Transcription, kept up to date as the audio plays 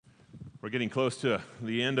We're getting close to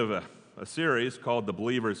the end of a series called The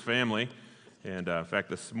Believer's Family. And in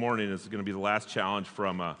fact, this morning is going to be the last challenge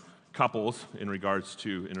from couples in regards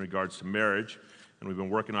to marriage. And we've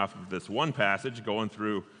been working off of this one passage, going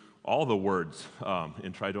through all the words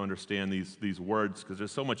and try to understand these words, because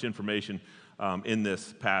there's so much information in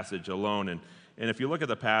this passage alone. And if you look at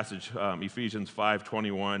the passage, Ephesians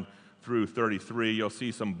 5:21 through 33, you'll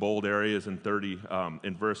see some bold areas in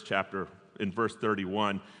verse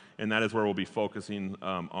 31. And that is where we'll be focusing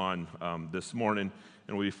on this morning.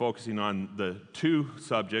 And we'll be focusing on the two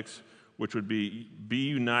subjects, which would be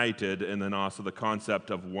united, and then also the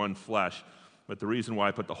concept of one flesh. But the reason why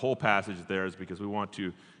I put the whole passage there is because we want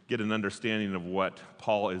to get an understanding of what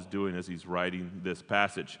Paul is doing as he's writing this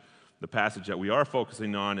passage. The passage that we are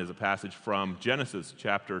focusing on is a passage from Genesis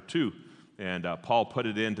chapter 2. And Paul put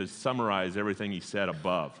it in to summarize everything he said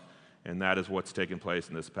above. And that is what's taking place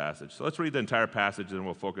in this passage. So let's read the entire passage, and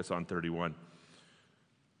we'll focus on 31.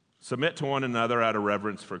 Submit to one another out of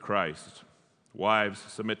reverence for Christ. Wives,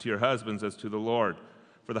 submit to your husbands as to the Lord.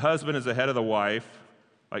 For the husband is the head of the wife,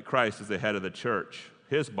 like Christ is the head of the church,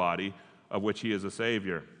 his body, of which he is a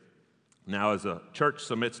Savior. Now as the church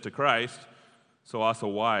submits to Christ, so also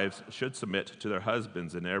wives should submit to their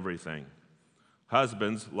husbands in everything.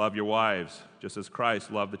 Husbands, love your wives, just as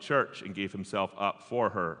Christ loved the church and gave himself up for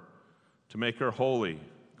her, to make her holy,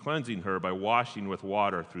 cleansing her by washing with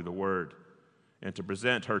water through the word, and to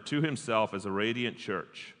present her to himself as a radiant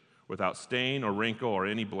church, without stain or wrinkle or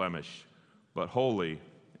any blemish, but holy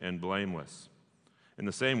and blameless. In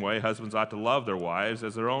the same way, husbands ought to love their wives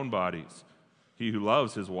as their own bodies. He who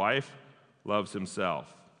loves his wife loves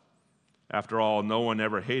himself. After all, no one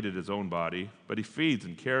ever hated his own body, but he feeds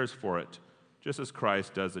and cares for it, just as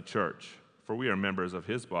Christ does the church, for we are members of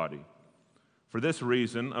his body. For this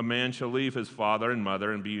reason, a man shall leave his father and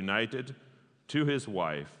mother and be united to his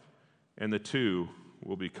wife, and the two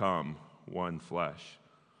will become one flesh.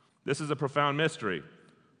 This is a profound mystery,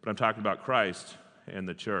 but I'm talking about Christ and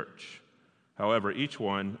the church. However, each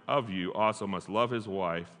one of you also must love his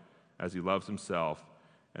wife as he loves himself,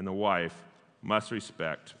 and the wife must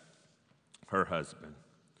respect her husband.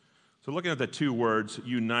 So looking at the two words,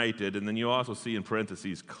 united, and then you also see in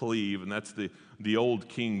parentheses, cleave, and that's the old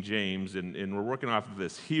King James, and we're working off of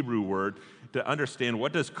this Hebrew word to understand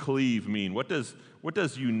what does cleave mean? What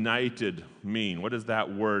does united mean? What does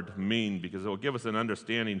that word mean? Because it will give us an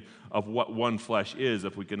understanding of what one flesh is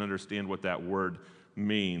if we can understand what that word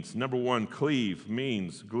means. Number one, cleave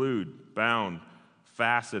means glued, bound,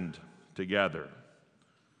 fastened together.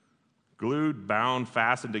 Glued, bound,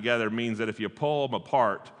 fastened together means that if you pull them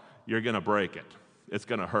apart, you're going to break it. It's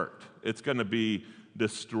going to hurt. It's going to be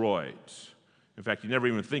destroyed. In fact, you never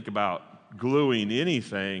even think about gluing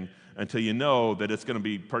anything until you know that it's going to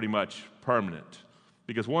be pretty much permanent.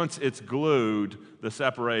 Because once it's glued, the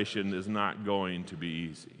separation is not going to be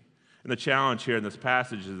easy. And the challenge here in this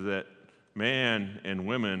passage is that man and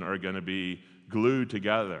women are going to be glued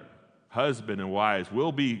together. Husband and wives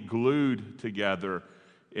will be glued together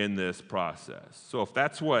in this process. So if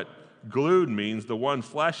that's what glued means, the one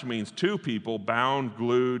flesh means two people bound,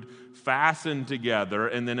 glued, fastened together,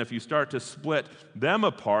 and then if you start to split them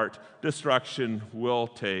apart, destruction will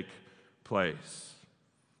take place.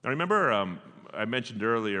 Now remember, I mentioned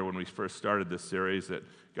earlier when we first started this series that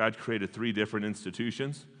God created three different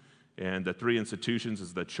institutions, and the three institutions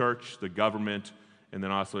is the church, the government, and then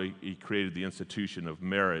also he created the institution of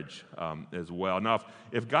marriage as well. Now,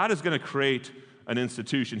 if God is going to create an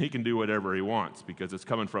institution, he can do whatever he wants because it's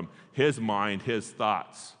coming from his mind, his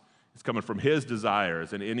thoughts. It's coming from his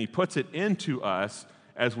desires, and he puts it into us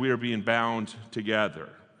as we are being bound together.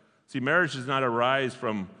 See, marriage does not arise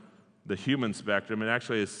from the human spectrum. It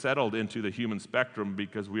actually is settled into the human spectrum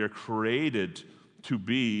because we are created to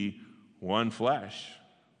be one flesh.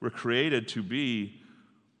 We're created to be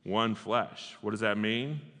one flesh. What does that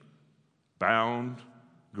mean? Bound,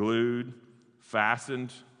 glued,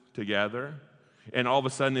 fastened together. And all of a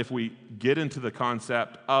sudden, if we get into the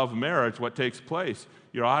concept of marriage, what takes place?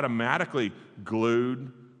 You're automatically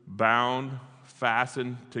glued, bound,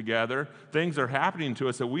 fastened together. Things are happening to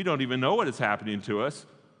us that we don't even know what is happening to us.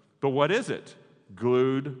 But what is it?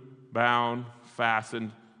 Glued, bound,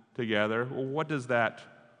 fastened together. Well, what does that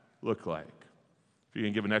look like? If you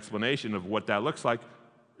can give an explanation of what that looks like,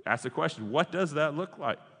 ask the question, what does that look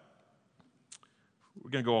like? We're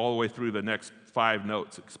going to go all the way through the next 5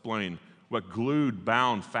 notes, explain what glued,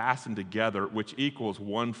 bound, fastened together, which equals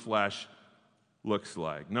one flesh, looks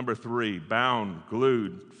like. Number 3, bound,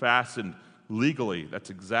 glued, fastened legally. That's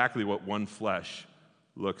exactly what one flesh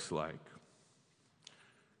looks like.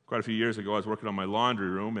 Quite a few years ago, I was working on my laundry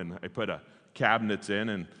room, and I put a cabinets in,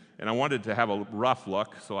 and I wanted to have a rough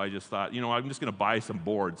look, so I just thought, I'm just going to buy some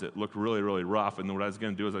boards that looked really, really rough, and then what I was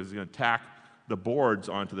going to do is I was going to tack the boards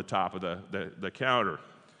onto the top of the counter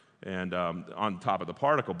and on top of the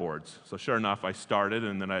particle boards. So sure enough, I started,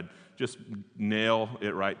 and then I'd just nail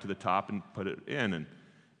it right to the top and put it in.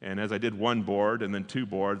 And as I did one board and then two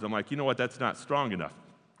boards, I'm like, you know what, that's not strong enough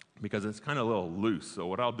because it's kind of a little loose. So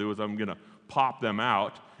what I'll do is I'm going to pop them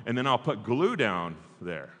out, and then I'll put glue down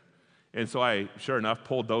there. And so I, sure enough,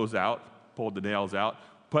 pulled those out, pulled the nails out,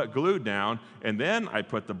 put glue down, and then I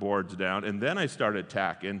put the boards down, and then I started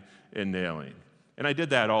tacking and nailing. And I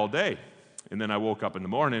did that all day. And then I woke up in the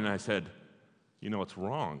morning and I said, what's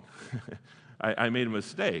wrong? I made a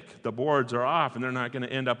mistake. The boards are off and they're not going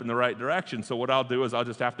to end up in the right direction. So what I'll do is I'll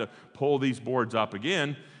just have to pull these boards up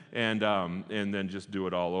again and then just do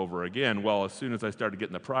it all over again. Well, as soon as I started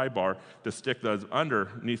getting the pry bar to stick those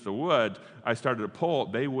underneath the wood, I started to pull.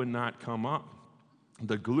 They would not come up.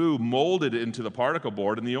 The glue molded into the particle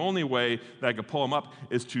board, and the only way that I could pull them up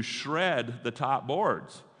is to shred the top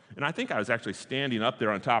boards. And I think I was actually standing up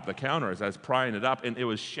there on top of the counter as I was prying it up, and it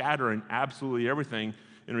was shattering absolutely everything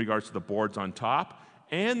in regards to the boards on top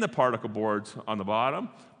and the particle boards on the bottom.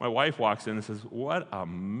 My wife walks in and says, "What a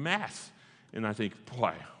mess." And I think,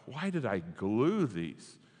 boy, why did I glue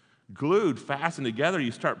these? Glued, fastened together,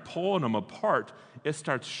 you start pulling them apart, it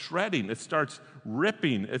starts shredding, it starts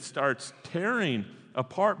ripping, it starts tearing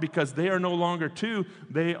apart because they are no longer two,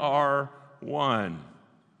 they are one.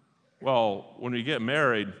 Well, when we get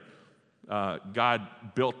married, God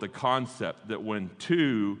built the concept that when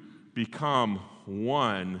two become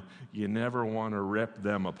one, you never want to rip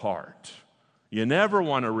them apart. You never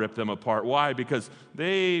want to rip them apart. Why? Because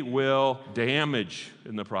they will damage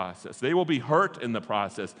in the process. They will be hurt in the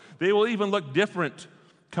process. They will even look different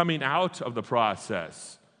coming out of the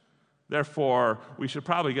process. Therefore, we should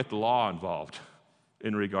probably get the law involved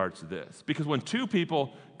in regards to this. Because when two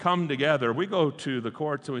people come together, we go to the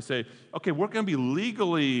courts and we say, okay, we're going to be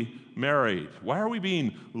legally married. Why are we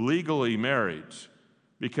being legally married?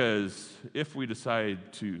 Because if we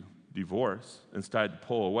decide to divorce and decide to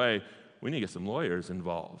pull away, we need to get some lawyers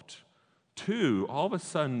involved. Two, all of a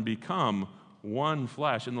sudden become one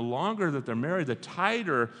flesh. And the longer that they're married, the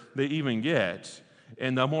tighter they even get,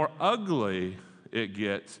 and the more ugly it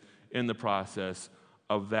gets in the process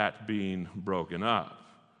of that being broken up.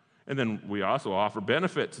 And then we also offer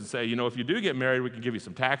benefits and say, if you do get married, we can give you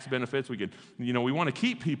some tax benefits. We want to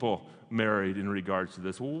keep people married in regards to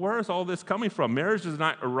this. Well, where is all this coming from? Marriage does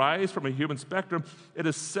not arise from a human spectrum. It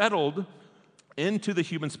is settled into the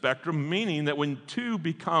human spectrum, meaning that when two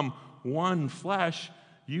become one flesh,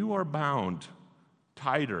 you are bound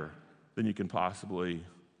tighter than you can possibly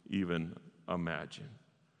even imagine.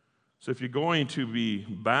 So if you're going to be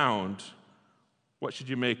bound, what should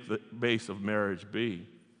you make the base of marriage be?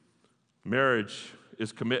 Marriage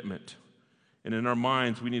is commitment. And in our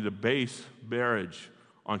minds, we need to base marriage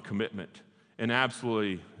on commitment and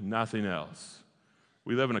absolutely nothing else.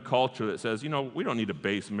 We live in a culture that says, we don't need to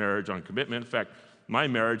base marriage on commitment. In fact, my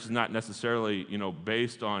marriage is not necessarily,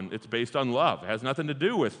 it's based on love. It has nothing to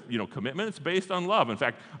do with, commitment. It's based on love. In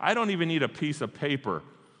fact, I don't even need a piece of paper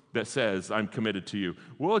that says I'm committed to you.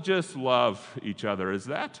 We'll just love each other. Is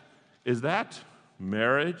that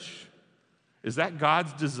marriage? Is that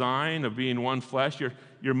God's design of being one flesh?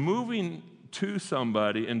 You're moving to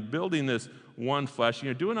somebody and building this one flesh, and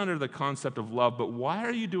you're doing it under the concept of love, but why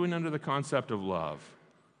are you doing it under the concept of love?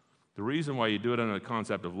 The reason why you do it under the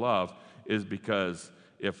concept of love is because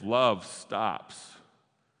if love stops,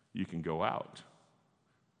 you can go out.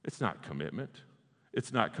 It's not commitment.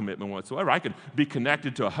 It's not commitment whatsoever. I could be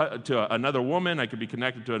connected to another woman. I could be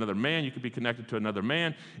connected to another man. You could be connected to another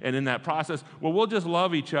man. And in that process, we'll just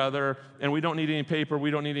love each other, and we don't need any paper.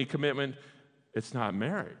 We don't need any commitment. It's not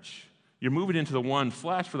marriage. You're moving into the one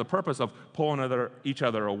flesh for the purpose of pulling each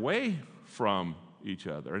other away from each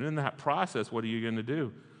other. And in that process, what are you going to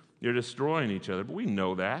do? You're destroying each other. But we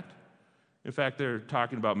know that. In fact, they're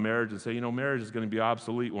talking about marriage and say, marriage is going to be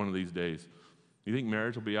obsolete one of these days. You think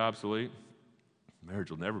marriage will be obsolete?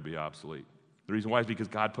 Marriage will never be obsolete. The reason why is because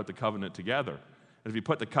God put the covenant together. And if you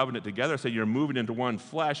put the covenant together, say you're moving into one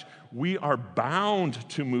flesh, we are bound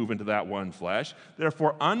to move into that one flesh.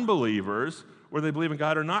 Therefore, unbelievers, whether they believe in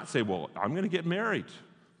God or not, say, well, I'm going to get married.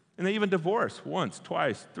 And they even divorce once,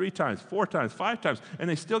 twice, 3 times, 4 times, 5 times, and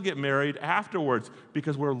they still get married afterwards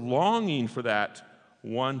because we're longing for that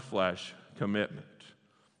one flesh commitment.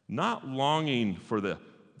 Not longing for the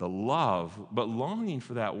love, but longing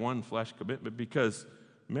for that one flesh commitment, because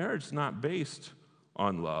marriage is not based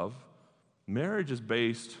on love. Marriage is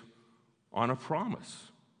based on a promise.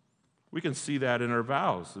 We can see that in our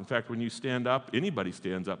vows. In fact, when you stand up, anybody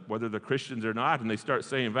stands up, whether they're Christians or not, and they start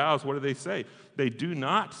saying vows, what do they say? They do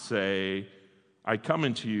not say, I come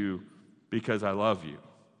into you because I love you.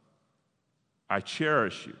 I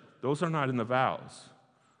cherish you. Those are not in the vows.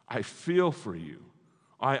 I feel for you.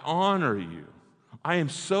 I honor you. I am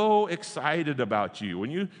so excited about you.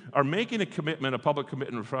 When you are making a commitment, a public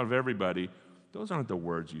commitment in front of everybody, those aren't the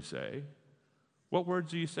words you say. What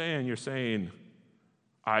words are you saying? You're saying,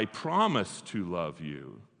 I promise to love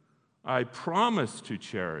you. I promise to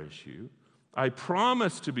cherish you. I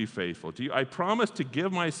promise to be faithful to you. I promise to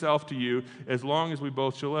give myself to you as long as we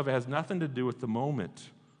both shall live. It has nothing to do with the moment.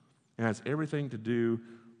 It has everything to do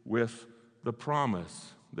with the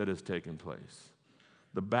promise that has taken place.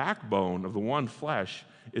 The backbone of the one flesh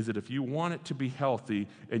is that if you want it to be healthy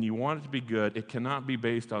and you want it to be good, it cannot be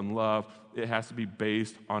based on love. It has to be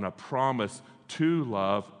based on a promise to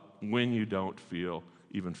love when you don't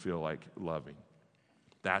even feel like loving.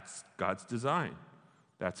 That's God's design.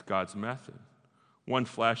 That's God's method. One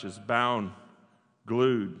flesh is bound,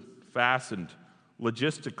 glued, fastened,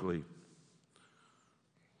 logistically.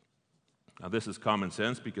 Now, this is common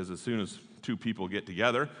sense because as soon as two people get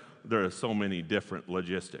together, there are so many different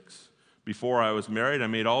logistics. Before I was married, I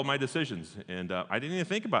made all my decisions, and I didn't even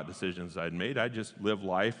think about decisions I'd made. I just live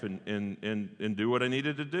life and do what I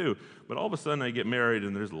needed to do. But all of a sudden, I get married,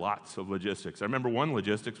 and there's lots of logistics. I remember one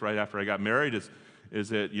logistics right after I got married is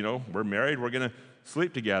that, we're married, we're going to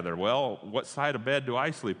sleep together. Well, what side of bed do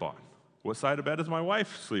I sleep on? What side of bed does my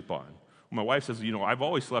wife sleep on? My wife says, I've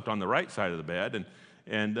always slept on the right side of the bed,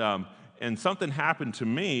 and something happened to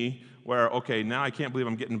me where, okay, now I can't believe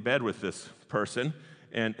I'm getting in bed with this person.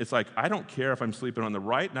 And it's like, I don't care if I'm sleeping on the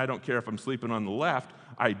right, and I don't care if I'm sleeping on the left.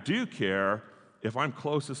 I do care if I'm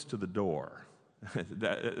closest to the door.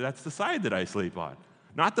 That's the side that I sleep on.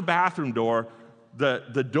 Not the bathroom door,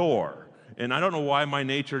 the door. And I don't know why my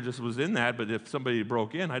nature just was in that, but if somebody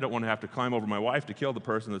broke in, I don't want to have to climb over my wife to kill the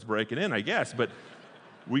person that's breaking in, I guess. But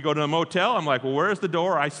we go to a motel, I'm like, well, where's the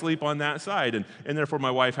door? I sleep on that side. And therefore,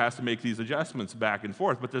 my wife has to make these adjustments back and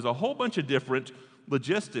forth. But there's a whole bunch of different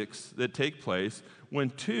logistics that take place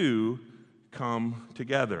when two come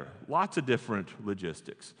together. Lots of different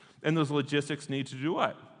logistics. And those logistics need to do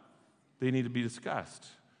what? They need to be discussed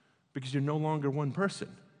because you're no longer one person.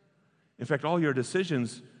 In fact, all your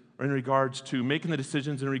decisions are in regards to making the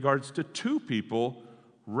decisions in regards to two people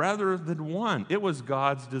rather than one. It was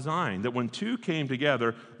God's design that when two came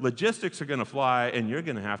together, logistics are going to fly and you're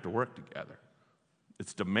going to have to work together.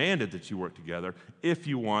 It's demanded that you work together if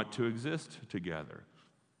you want to exist together.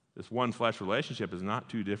 This one flesh relationship is not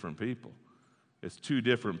two different people. It's two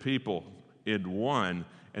different people in one,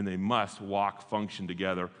 and they must function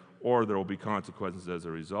together, or there will be consequences as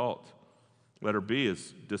a result. Letter B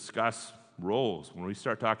is discuss roles. When we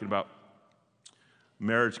start talking about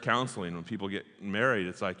marriage counseling, when people get married,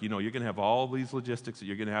 it's like, you're going to have all these logistics that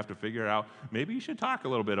you're going to have to figure out. Maybe you should talk a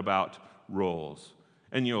little bit about roles.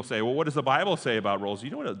 And you'll say, well, what does the Bible say about roles? You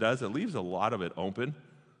know what it does? It leaves a lot of it open.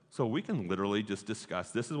 So we can literally just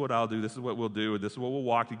discuss, this is what I'll do, this is what we'll do, this is what we'll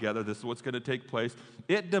walk together, this is what's going to take place.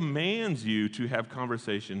 It demands you to have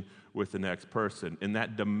conversation with the next person. And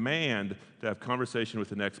that demand to have conversation with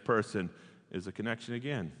the next person is a connection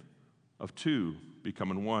again of two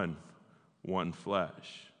becoming one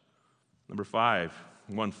flesh. Number 5,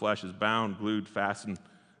 one flesh is bound, glued, fastened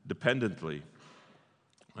dependently.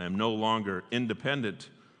 I am no longer independent.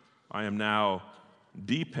 I am now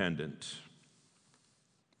dependent.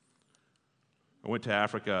 I went to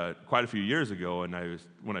Africa quite a few years ago, and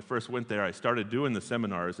when I first went there, I started doing the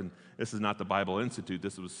seminars, and this is not the Bible Institute,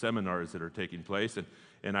 this was seminars that are taking place,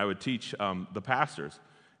 and I would teach the pastors.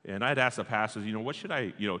 And I'd ask the pastors, what should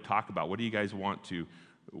I, talk about? What do you guys want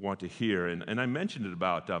to hear? And I mentioned it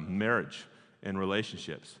about marriage and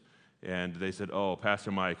relationships. And they said, oh, Pastor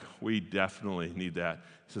Mike, we definitely need that.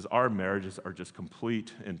 He says, our marriages are just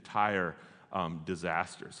complete, entire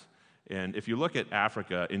disasters. And if you look at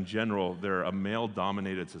Africa in general, they're a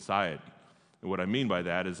male-dominated society. And what I mean by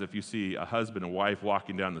that is if you see a husband and wife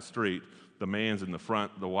walking down the street, the man's in the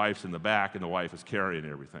front, the wife's in the back, and the wife is carrying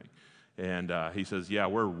everything. And he says, yeah,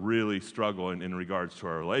 we're really struggling in regards to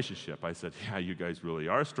our relationship. I said, yeah, you guys really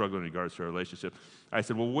are struggling in regards to our relationship. I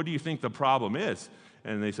said, well, what do you think the problem is?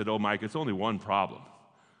 And they said, oh, Mike, it's only one problem.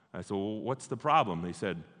 I said, well, what's the problem? They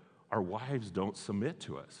said, our wives don't submit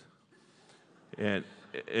to us. And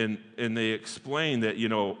they explained that,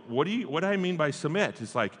 what do I mean by submit?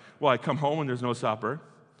 It's like, well, I come home and there's no supper.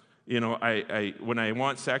 When I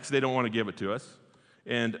want sex, they don't want to give it to us.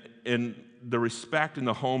 And the respect in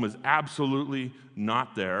the home is absolutely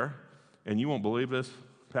not there. And you won't believe this,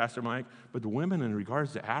 Pastor Mike, but the women in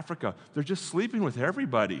regards to Africa, they're just sleeping with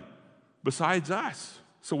everybody besides us.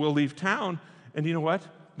 So we'll leave town, and you know what?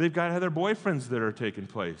 They've got other boyfriends that are taking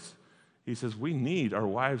place. He says, we need our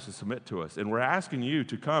wives to submit to us, and we're asking you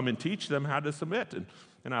to come and teach them how to submit.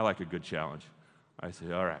 And I like a good challenge. I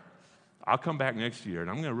say, all right, I'll come back next year, and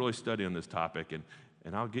I'm going to really study on this topic,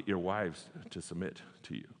 and I'll get your wives to submit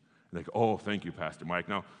to you. And they go, oh, thank you, Pastor Mike.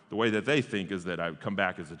 Now, the way that they think is that I would come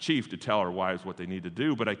back as a chief to tell our wives what they need to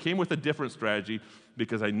do, but I came with a different strategy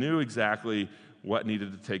because I knew exactly what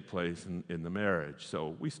needed to take place in the marriage.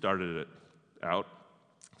 So we started it out.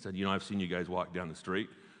 I said, I've seen you guys walk down the street.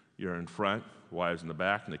 You're in front, wives in the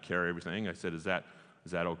back, and they carry everything. I said, is that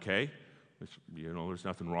okay? There's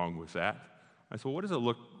nothing wrong with that. I said, what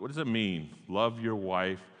does it mean? Love your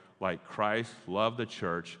wife like Christ loved the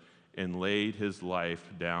church and laid his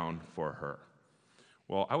life down for her.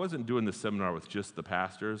 Well, I wasn't doing the seminar with just the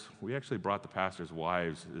pastors. We actually brought the pastors'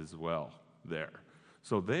 wives as well there.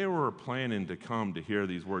 So they were planning to come to hear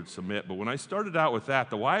these words submit. But when I started out with that,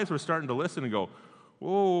 the wives were starting to listen and go,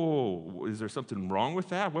 whoa, is there something wrong with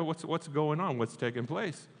that? What's going on? What's taking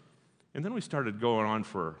place? And then we started going on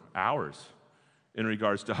for hours in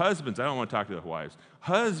regards to husbands. I don't want to talk to the wives.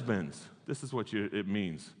 Husbands, this is what it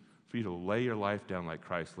means for you to lay your life down like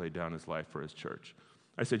Christ laid down his life for his church.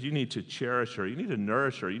 I said, you need to cherish her. You need to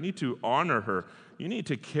nourish her. You need to honor her. You need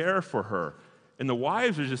to care for her. And the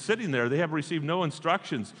wives are just sitting there. They have received no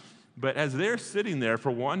instructions. But as they're sitting there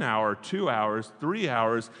for 1 hour, 2 hours, 3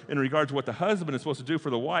 hours in regards to what the husband is supposed to do for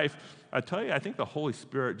the wife, I tell you, I think the Holy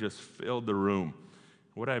Spirit just filled the room.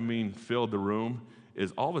 What I mean filled the room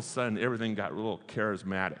is all of a sudden everything got a little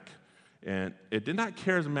charismatic. And it did not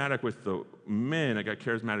charismatic with the men, it got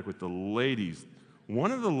charismatic with the ladies.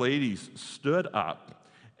 One of the ladies stood up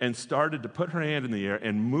and started to put her hand in the air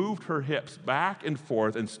and moved her hips back and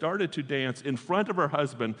forth and started to dance in front of her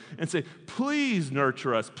husband and say, please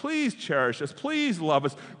nurture us, please cherish us, please love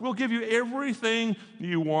us. We'll give you everything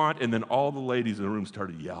you want. And then all the ladies in the room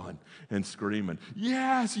started yelling and screaming,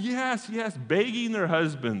 yes, yes, yes, begging their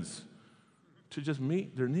husbands to just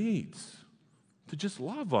meet their needs, to just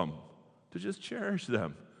love them, to just cherish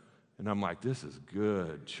them. And I'm like, this is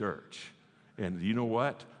good church. And you know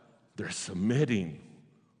what? They're submitting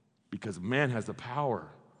because man has the power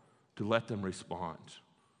to let them respond.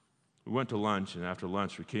 We went to lunch, and after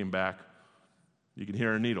lunch, we came back. You can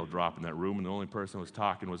hear a needle drop in that room, and the only person who was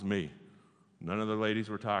talking was me. None of the ladies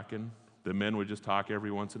were talking. The men would just talk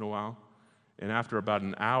every once in a while. And after about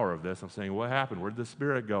an hour of this, I'm saying, what happened? Where did the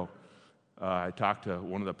Spirit go? I talked to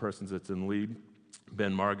one of the persons that's in lead,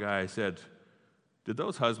 Ben Margai. I said, did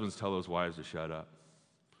those husbands tell those wives to shut up?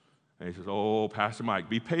 And he says, oh, Pastor Mike,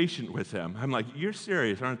 be patient with them. I'm like, you're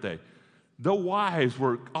serious, aren't they? The wives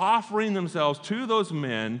were offering themselves to those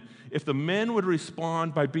men. If the men would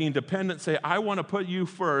respond by being dependent, say, I want to put you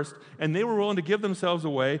first, and they were willing to give themselves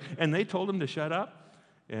away, and they told them to shut up.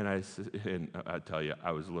 And I tell you,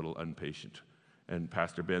 I was a little impatient. And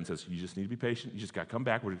Pastor Ben says, you just need to be patient. You just got to come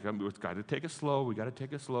back. We've got to take it slow. We've got to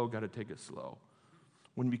take it slow. Got to take it slow.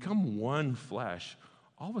 When you become one flesh,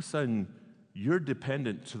 all of a sudden, you're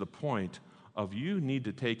dependent to the point of you need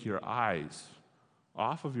to take your eyes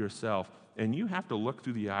off of yourself, and you have to look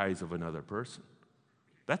through the eyes of another person.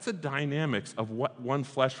 That's the dynamics of what one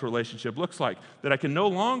flesh relationship looks like, that I can no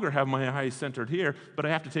longer have my eyes centered here, but I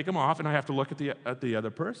have to take them off, and I have to look at the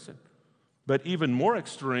other person. But even more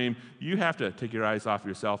extreme, you have to take your eyes off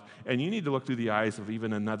yourself, and you need to look through the eyes of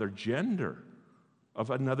even another gender,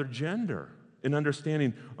 in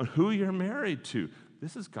understanding on who you're married to.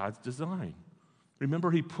 This is God's design. Remember,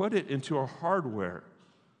 he put it into our hardware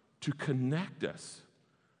to connect us,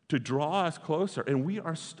 to draw us closer, and we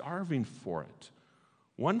are starving for it.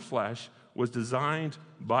 One flesh was designed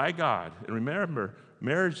by God. And remember,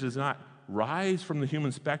 marriage does not rise from the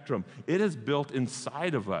human spectrum. It is built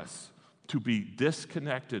inside of us to be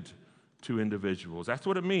disconnected to individuals. That's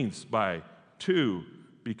what it means by two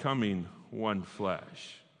becoming one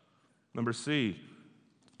flesh. Number C,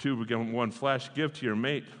 two become one flesh. Give to your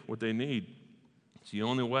mate what they need. It's the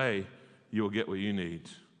only way you will get what you need.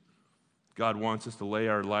 God wants us to lay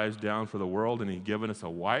our lives down for the world, and he's given us a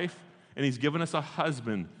wife, and he's given us a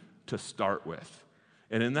husband to start with.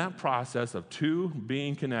 And in that process of two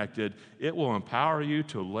being connected, it will empower you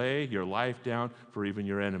to lay your life down for even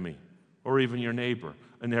your enemy or even your neighbor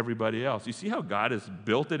and everybody else. You see how God has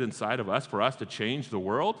built it inside of us for us to change the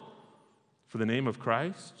world for the name of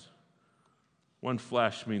Christ? One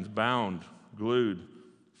flesh means bound, glued,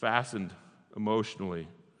 fastened emotionally.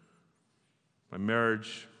 My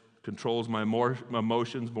marriage controls my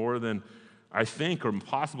emotions more than I think, or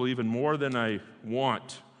possibly even more than I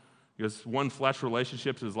want. Because one flesh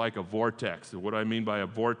relationship is like a vortex. And what do I mean by a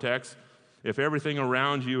vortex? If everything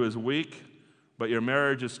around you is weak, but your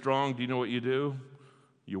marriage is strong, do you know what you do?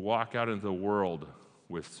 You walk out into the world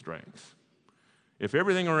with strength. If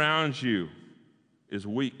everything around you is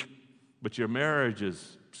weak, but your marriage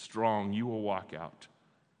is strong, you will walk out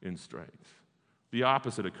in strength. The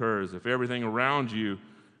opposite occurs. If everything around you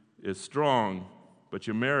is strong, but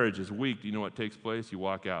your marriage is weak, do you know what takes place? You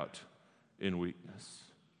walk out in weakness.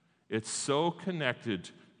 It's so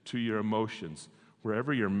connected to your emotions.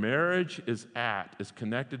 Wherever your marriage is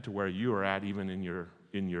connected to where you are at, even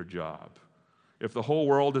in your job. If the whole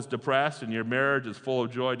world is depressed and your marriage is full of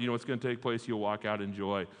joy, do you know what's going to take place? You'll walk out in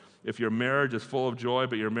joy. If your marriage is full of joy,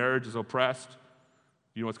 but your marriage is oppressed, do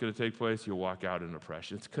you know what's going to take place? You'll walk out in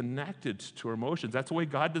oppression. It's connected to our emotions. That's the way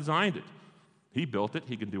God designed it. He built it.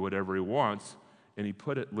 He can do whatever he wants, and he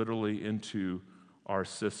put it literally into our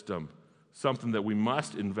system, something that we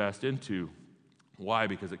must invest into. Why?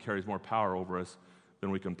 Because it carries more power over us than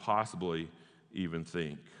we can possibly even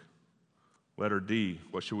think. Letter D,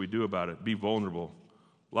 what should we do about it? Be vulnerable.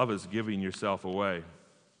 Love is giving yourself away.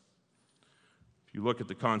 If you look at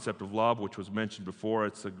the concept of love, which was mentioned before,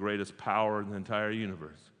 it's the greatest power in the entire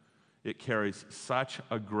universe. It carries such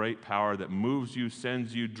a great power that moves you,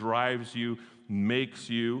 sends you, drives you, makes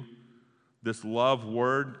you. This love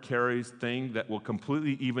word carries things that will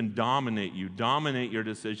completely even dominate you, dominate your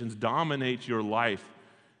decisions, dominate your life.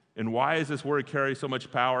 And why does this word carry so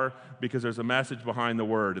much power? Because there's a message behind the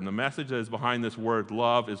word. And the message that is behind this word,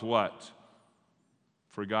 love, is what?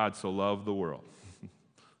 For God so loved the world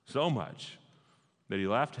so much that he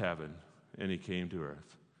left heaven and he came to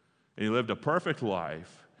earth. And he lived a perfect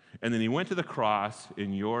life. And then he went to the cross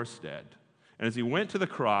in your stead. And as he went to the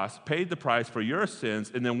cross, paid the price for your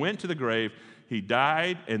sins, and then went to the grave, he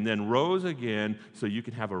died and then rose again so you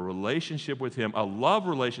can have a relationship with him, a love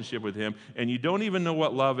relationship with him, and you don't even know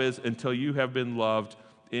what love is until you have been loved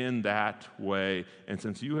in that way. And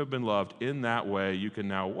since you have been loved in that way, you can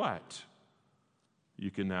now what?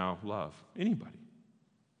 You can now love anybody.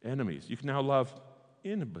 Enemies. You can now love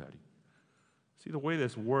anybody. See, the way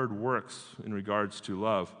this word works in regards to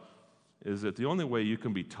love is that the only way you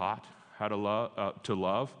can be taught how to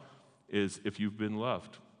love is if you've been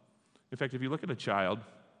loved. In fact, if you look at a child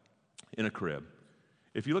in a crib,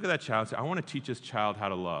 if you look at that child and say, I want to teach this child how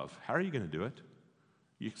to love, how are you going to do it?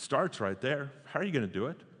 It starts right there. How are you going to do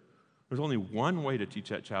it? There's only one way to teach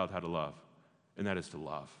that child how to love, and that is to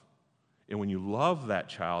love. And when you love that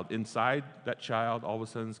child, inside that child, all of a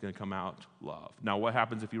sudden it's going to come out love. Now, what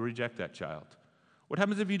happens if you reject that child? What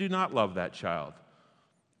happens if you do not love that child?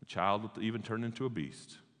 The child will even turn into a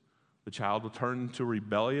beast. The child will turn into a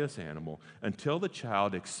rebellious animal. Until the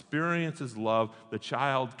child experiences love, the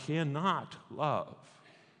child cannot love.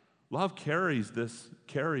 Love carries this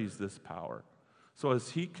power. So as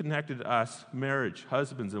he connected us, marriage,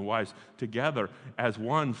 husbands and wives, together as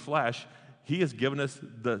one flesh, he has given us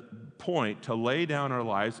the point to lay down our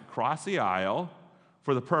lives, cross the aisle,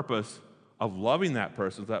 for the purpose of loving that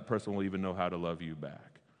person, so that person will even know how to love you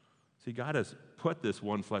back. See, God has put this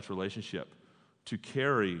one flesh relationship to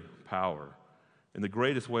carry power. And the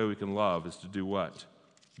greatest way we can love is to do what?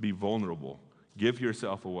 Be vulnerable. Give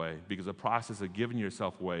yourself away, because the process of giving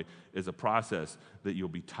yourself away is a process that you'll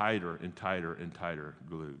be tighter and tighter and tighter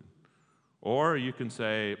glued. Or you can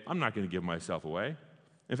say, I'm not going to give myself away.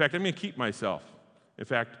 In fact, I'm going to keep myself. In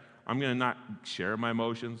fact, I'm going to not share my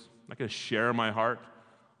emotions. I'm not going to share my heart.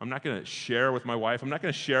 I'm not going to share with my wife. I'm not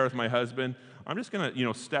going to share with my husband. I'm just going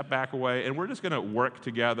to, step back away, and we're just going to work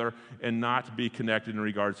together and not be connected in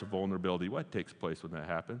regards to vulnerability. What takes place when that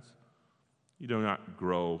happens? You do not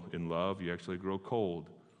grow in love. You actually grow cold.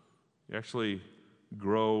 You actually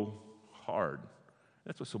grow hard.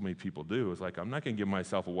 That's what so many people do. It's like, I'm not going to give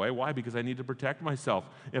myself away. Why? Because I need to protect myself.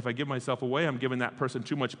 If I give myself away, I'm giving that person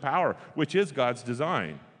too much power, which is God's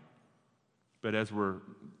design. But as we're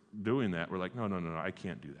doing that, we're like, no, I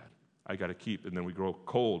can't do that. I got to keep, and then we grow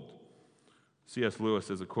cold. C.S. Lewis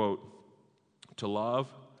says a quote, to love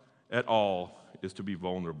at all is to be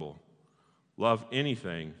vulnerable. Love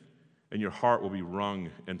anything, and your heart will be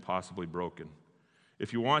wrung and possibly broken.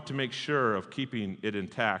 If you want to make sure of keeping it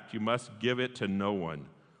intact, you must give it to no one,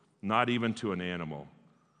 not even to an animal.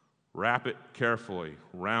 Wrap it carefully,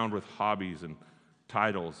 round with hobbies and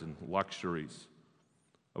titles and luxuries.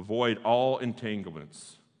 Avoid all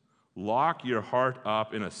entanglements. Lock your heart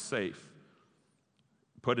up in a safe.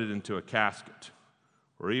 Put it into a casket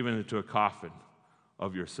or even into a coffin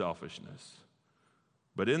of your selfishness.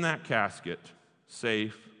 But in that casket,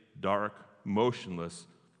 safe, dark, motionless,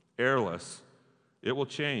 airless, it will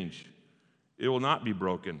change. It will not be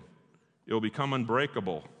broken. It will become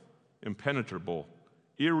unbreakable. impenetrable,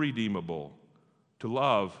 irredeemable. To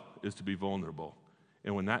love is to be vulnerable.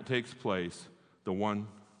 And when that takes place, the one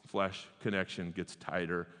flesh connection gets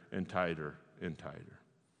tighter and tighter and tighter.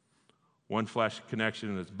 One flesh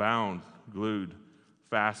connection is bound, glued,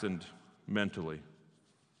 fastened mentally.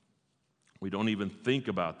 We don't even think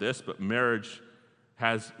about this, but marriage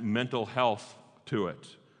has mental health to it.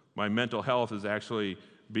 My mental health is actually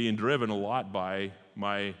being driven a lot by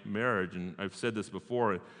my marriage. And I've said this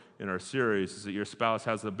before in our series, is that your spouse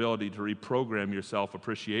has the ability to reprogram your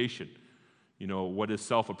self-appreciation. You know, what is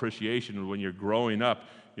self-appreciation? When you're growing up,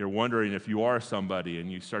 you're wondering if you are somebody,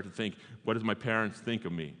 and you start to think, what does my parents think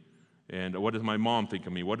of me? And what does my mom think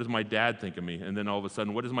of me? What does my dad think of me? And then all of a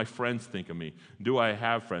sudden, what does my friends think of me? Do I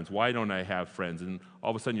have friends? Why don't I have friends? And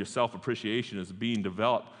all of a sudden, your self-appreciation is being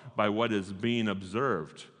developed by what is being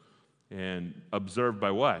observed. And observed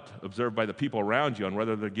by what? Observed by the people around you on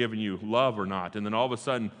whether they're giving you love or not. And then all of a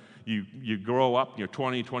sudden, you grow up, you're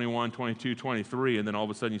 20, 21, 22, 23, and then all of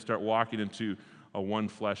a sudden you start walking into a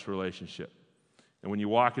one-flesh relationship. And when you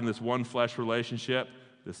walk in this one-flesh relationship,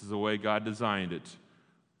 this is the way God designed it.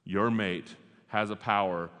 Your mate has a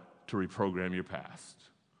power to reprogram your past.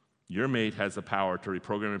 Your mate has the power to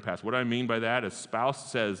reprogram your past. What I mean by that is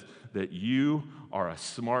spouse says that you are a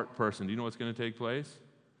smart person. Do you know what's going to take place?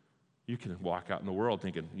 You can walk out in the world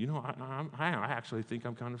thinking, you know, I actually think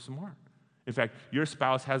I'm kind of smart. In fact, your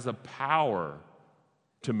spouse has the power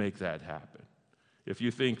to make that happen. If you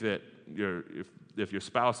think that if your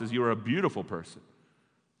spouse says you're a beautiful person,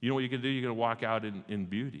 you know what you can do? You're going to walk out in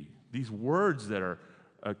beauty. These words that are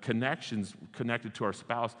connections connected to our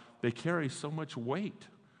spouse, they carry so much weight.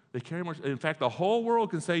 They carry much. In fact, the whole world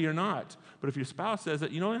can say you're not. But if your spouse says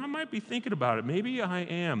that, you know, I might be thinking about it. Maybe I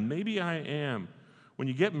am. Maybe I am. When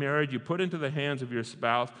you get married, you put into the hands of your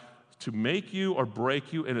spouse to make you or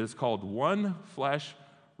break you, and it's called one flesh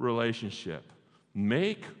relationship.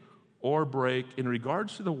 Make or break in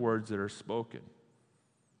regards to the words that are spoken.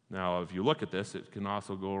 Now, if you look at this, it can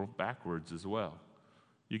also go backwards as well.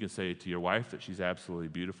 You can say to your wife that she's absolutely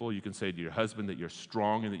beautiful. You can say to your husband that you're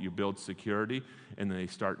strong and that you build security, and then they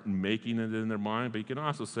start making it in their mind. But you can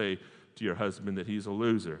also say to your husband that he's a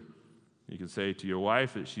loser. You can say to your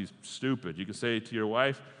wife that she's stupid. You can say to your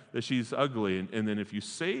wife that she's ugly. And then if you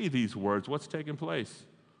say these words, what's taking place?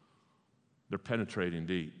 They're penetrating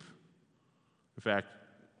deep. In fact,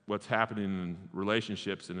 what's happening in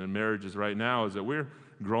relationships and in marriages right now is that we're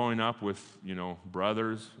growing up with, you know,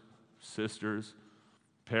 brothers, sisters,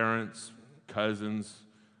 parents, cousins.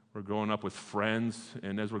 We're growing up with friends,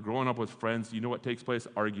 and as we're growing up with friends, you know what takes place?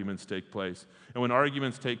 Arguments take place. And when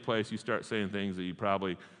arguments take place, you start saying things that you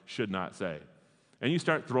probably should not say. And you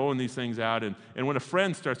start throwing these things out, and when a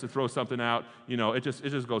friend starts to throw something out, you know, it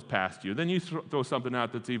just goes past you. Then you throw something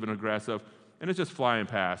out that's even aggressive, and it's just flying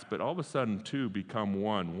past. But all of a sudden, two become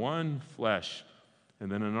one flesh,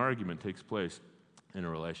 and then an argument takes place in a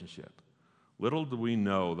relationship. Little do we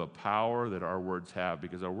know the power that our words have,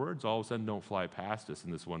 because our words all of a sudden don't fly past us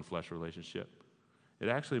in this one flesh relationship. It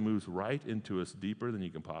actually moves right into us deeper than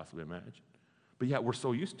you can possibly imagine. But yet we're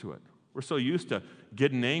so used to it. We're so used to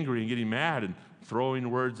getting angry and getting mad and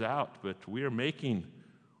throwing words out, but we are making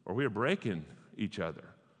or we are breaking each other.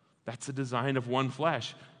 That's the design of one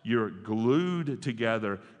flesh. You're glued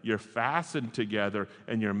together, you're fastened together,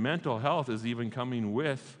 and your mental health is even coming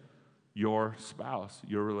with your spouse,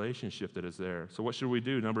 your relationship that is there. So what should we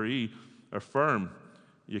do? Number E, affirm.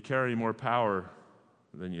 You carry more power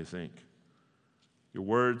than you think. Your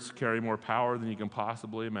words carry more power than you can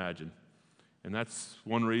possibly imagine. And that's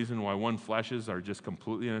one reason why one fleshes are just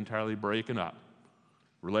completely and entirely breaking up.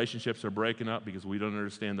 Relationships are breaking up because we don't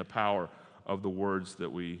understand the power of the words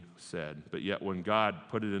that we said. But yet when God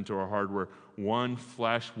put it into our heart where one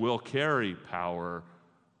flesh will carry power,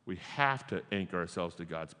 we have to anchor ourselves to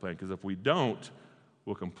God's plan, because if we don't,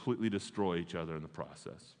 we'll completely destroy each other in the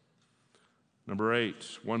process. Number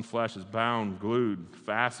 8, one flesh is bound, glued,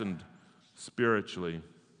 fastened spiritually.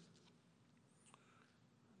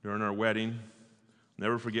 During our wedding,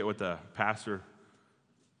 never forget what the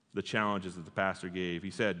challenges that the pastor gave. He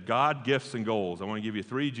said, God, gifts, and goals. I want to give you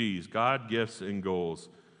 3 G's: God, gifts, and goals.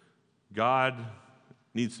 God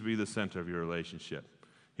needs to be the center of your relationship.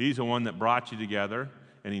 He's the one that brought you together,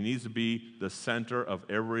 and he needs to be the center of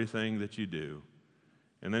everything that you do.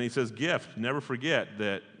 And then he says gift. Never forget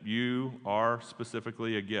that you are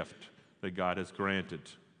specifically a gift that God has granted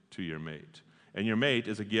to your mate. And your mate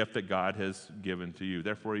is a gift that God has given to you.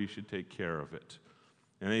 Therefore, you should take care of it.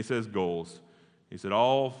 And then he says goals. He said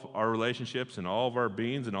all of our relationships and all of our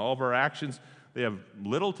beings and all of our actions, they have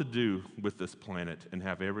little to do with this planet and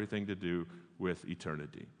have everything to do with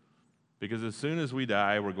eternity. Because as soon as we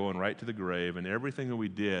die, we're going right to the grave, and everything that we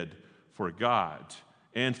did for God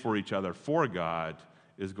and for each other for God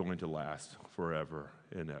is going to last forever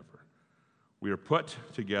and ever. We are put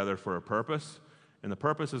together for a purpose, and the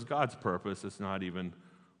purpose is God's purpose. It's not even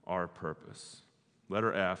our purpose.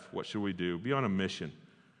 Letter F, what should we do? Be on a mission.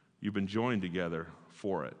 You've been joined together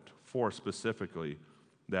for it, for specifically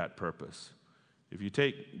that purpose. If you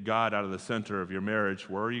take God out of the center of your marriage,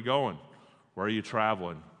 where are you going? Where are you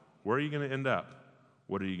traveling? Where are you going to end up?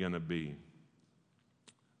 What are you going to be?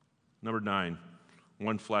 Number 9,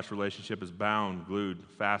 one flesh relationship is bound, glued,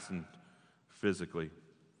 fastened physically.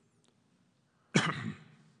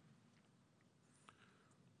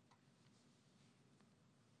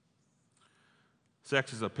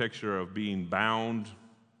 Sex is a picture of being bound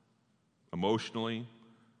emotionally,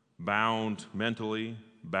 bound mentally,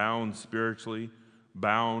 bound spiritually,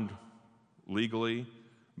 bound legally,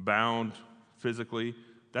 bound physically.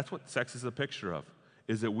 That's what sex is a picture of,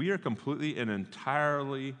 is that we are completely and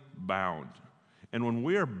entirely bound. And when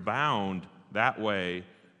we are bound that way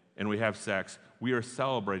and we have sex, we are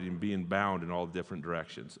celebrating being bound in all different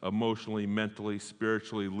directions, emotionally, mentally,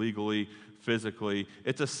 spiritually, legally, physically.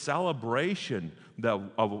 It's a celebration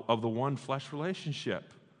of the one flesh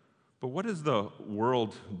relationship. But what is the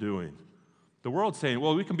world doing? The world's saying,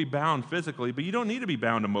 well, we can be bound physically, but you don't need to be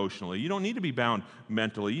bound emotionally. You don't need to be bound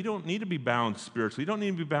mentally. You don't need to be bound spiritually. You don't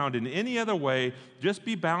need to be bound in any other way. Just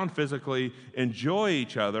be bound physically. Enjoy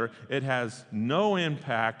each other. It has no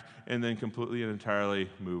impact, and then completely and entirely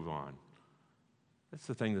move on. That's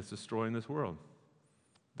the thing that's destroying this world.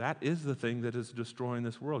 That is the thing that is destroying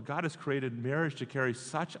this world. God has created marriage to carry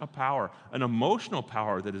such a power, an emotional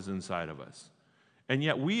power that is inside of us. And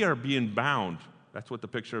yet we are being bound. That's what the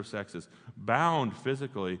picture of sex is. Bound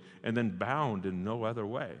physically and then bound in no other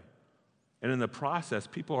way. And in the process,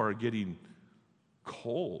 people are getting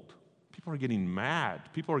cold. People are getting mad.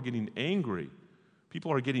 People are getting angry.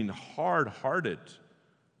 People are getting hard-hearted.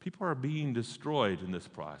 People are being destroyed in this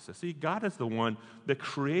process. See, God is the one that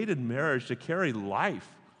created marriage to carry life,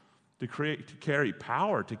 to carry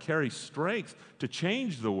power, to carry strength, to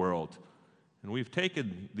change the world. And we've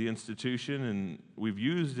taken the institution and we've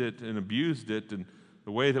used it and abused it, and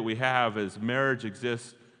the way that we have is marriage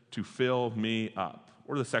exists to fill me up,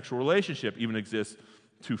 or the sexual relationship even exists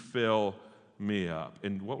to fill me up.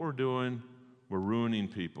 And what we're doing, we're ruining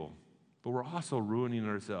people, but we're also ruining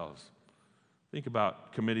ourselves. Think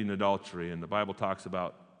about committing adultery, and the Bible talks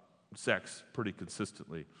about sex pretty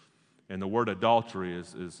consistently, and the word adultery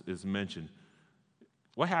is mentioned.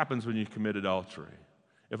 What happens when you commit adultery?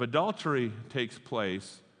 If adultery takes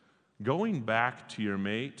place, going back to your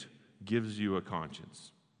mate gives you a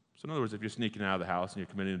conscience. So in other words, if you're sneaking out of the house and you're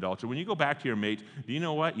committing adultery, when you go back to your mate, do you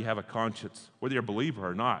know what? You have a conscience. Whether you're a believer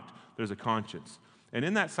or not, there's a conscience. And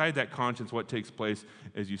inside that conscience, what takes place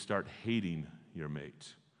is you start hating your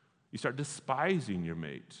mate. You start despising your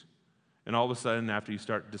mate. And all of a sudden, after you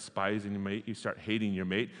start despising your mate, you start hating your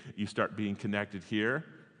mate, you start being connected here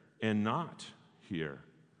and not here.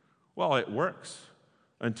 Well, it works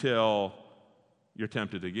until you're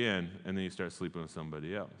tempted again, and then you start sleeping with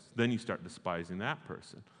somebody else. Then you start despising that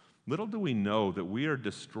person. Little do we know that we are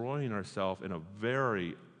destroying ourselves in a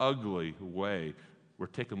very ugly way. We're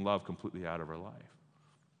taking love completely out of our life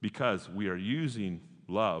because we are using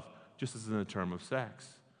love just as in the term of sex.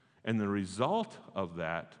 And the result of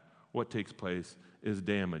that, what takes place, is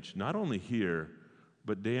damage, not only here,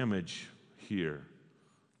 but damage here.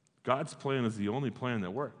 God's plan is the only plan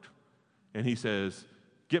that worked. And he says,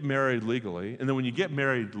 get married legally, and then when you get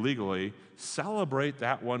married legally, celebrate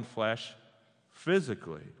that one flesh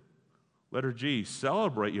physically. Letter G,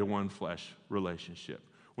 celebrate your one flesh relationship.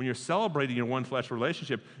 When you're celebrating your one flesh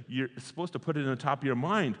relationship, you're supposed to put it in the top of your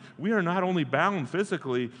mind. We are not only bound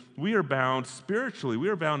physically, we are bound spiritually, we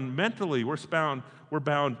are bound mentally, we're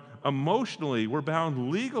bound emotionally, we're bound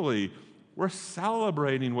legally. We're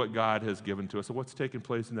celebrating what God has given to us and what's taking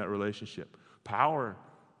place in that relationship. Power,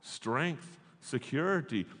 strength,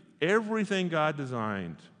 security, everything God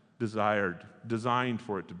designed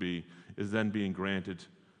for it to be is then being granted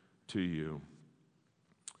to you.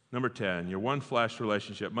 Number 10, your one flesh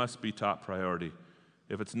relationship must be top priority.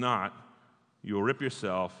 If it's not, you will rip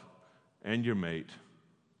yourself and your mate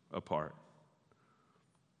apart.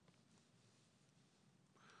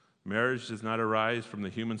 Marriage does not arise from the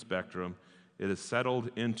human spectrum. It is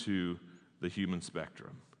settled into the human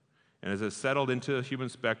spectrum. And as it's settled into the human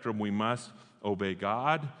spectrum, we must obey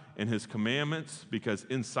God and his commandments, because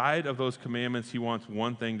inside of those commandments, he wants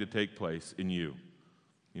one thing to take place in you.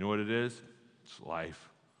 You know what it is? It's life.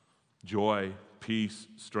 Joy, peace,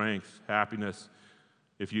 strength, happiness.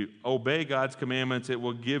 If you obey God's commandments, it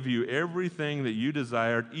will give you everything that you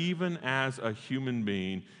desired, even as a human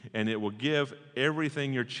being, and it will give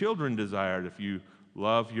everything your children desired if you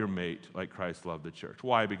love your mate like Christ loved the church.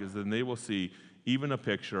 Why? Because then they will see even a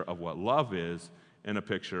picture of what love is and a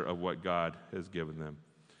picture of what God has given them.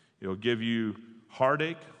 It'll give you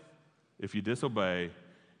heartache if you disobey,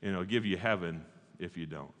 and it'll give you heaven if you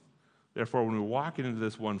don't. Therefore, when we walk into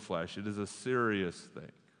this one flesh, it is a serious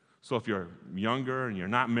thing. So if you're younger and you're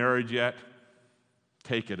not married yet,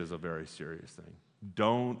 take it as a very serious thing.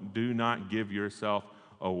 Do not give yourself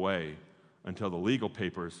away until the legal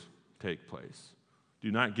papers take place.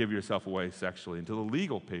 Do not give yourself away sexually until the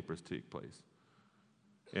legal papers take place.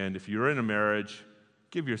 And if you're in a marriage,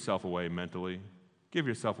 give yourself away mentally. Give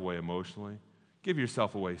yourself away emotionally. Give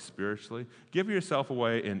yourself away spiritually. Give yourself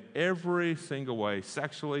away in every single way,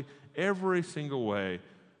 sexually, every single way,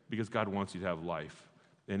 because God wants you to have life.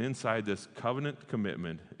 And inside this covenant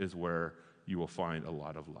commitment is where you will find a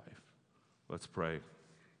lot of life. Let's pray.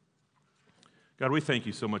 God, we thank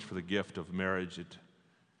you so much for the gift of marriage. It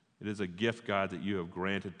is a gift, God, that you have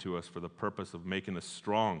granted to us for the purpose of making us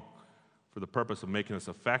strong, for the purpose of making us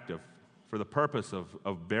effective, for the purpose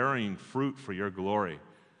of bearing fruit for your glory.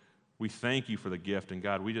 We thank you for the gift, and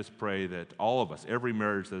God, we just pray that all of us, every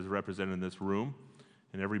marriage that is represented in this room,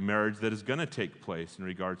 and every marriage that is going to take place in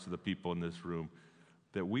regards to the people in this room,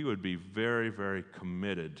 that we would be very, very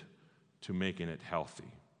committed to making it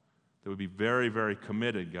healthy. That would be very, very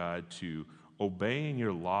committed, God, to obeying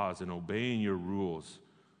your laws and obeying your rules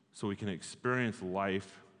so we can experience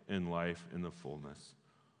life in the fullness.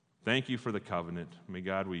 Thank you for the covenant. May,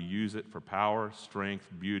 God, we use it for power, strength,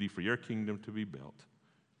 beauty, for your kingdom to be built.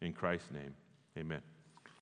 In Christ's name, amen.